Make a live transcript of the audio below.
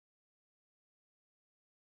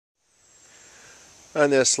On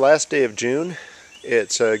this last day of June,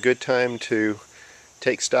 it's a good time to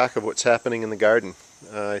take stock of what's happening in the garden.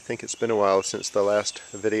 I think it's been a while since the last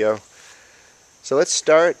video. So let's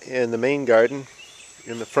start in the main garden.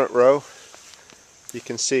 In the front row, you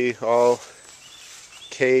can see all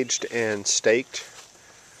caged and staked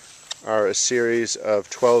are a series of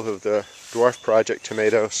 12 of the Dwarf Project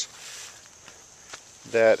tomatoes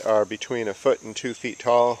that are between 1 foot and 2 feet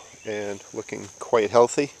tall and looking quite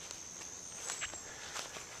healthy.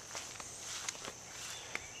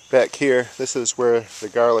 Back here, this is where the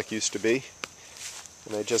garlic used to be,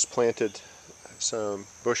 and I just planted some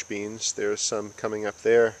bush beans. There's some coming up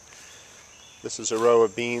there. This is a row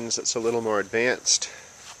of beans that's a little more advanced.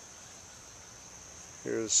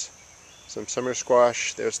 Here's some summer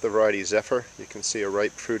squash. There's the variety Zephyr. You can see a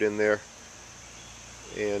ripe fruit in there,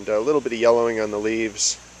 and a little bit of yellowing on the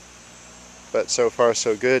leaves, but so far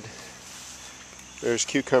so good. There's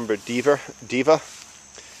cucumber diva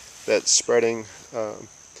that's spreading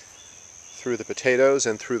through the potatoes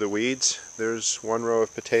and through the weeds. There's one row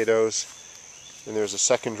of potatoes, and there's a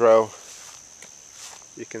second row.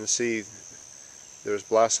 You can see there's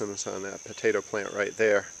blossoms on that potato plant right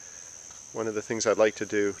there. One of the things I'd like to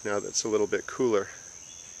do now that it's a little bit cooler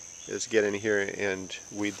is get in here and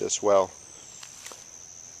weed this well.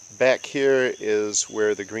 Back here is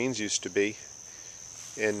where the greens used to be,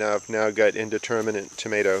 and I've now got indeterminate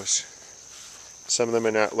tomatoes. Some of them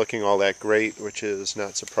are not looking all that great, which is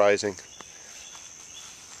not surprising,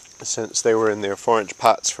 since they were in their 4-inch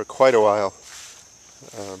pots for quite a while.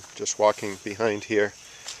 Just walking behind here,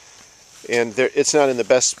 and it's not in the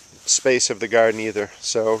best space of the garden either.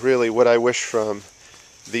 So really what I wish from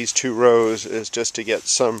these 2 rows is just to get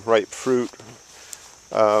some ripe fruit.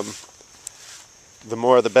 The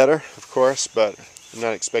more the better, of course, but I'm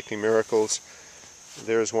not expecting miracles.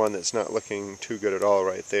 There's one that's not looking too good at all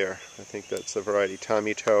right there. I think that's the variety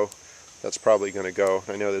Tommy Toe. That's probably going to go.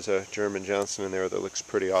 I know there's a German Johnson in there that looks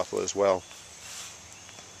pretty awful as well.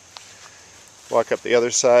 Walk up the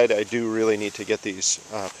other side. I do really need to get these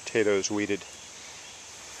potatoes weeded.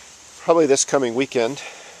 Probably this coming weekend.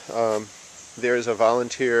 There's a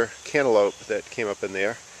volunteer cantaloupe that came up in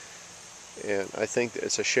there, and I think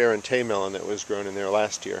it's a Sharon Tay melon that was grown in there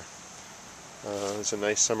last year. There's a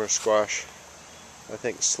nice summer squash. I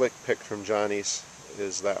think Slick Pick from Johnny's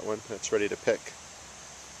is that one that's ready to pick.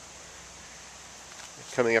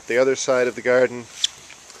 Coming up the other side of the garden,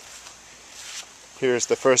 here's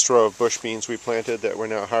the first row of bush beans we planted that we're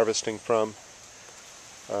now harvesting from.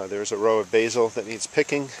 There's a row of basil that needs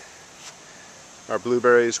picking. Our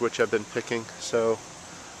blueberries, which I've been picking. So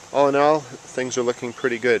all in all, things are looking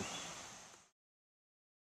pretty good.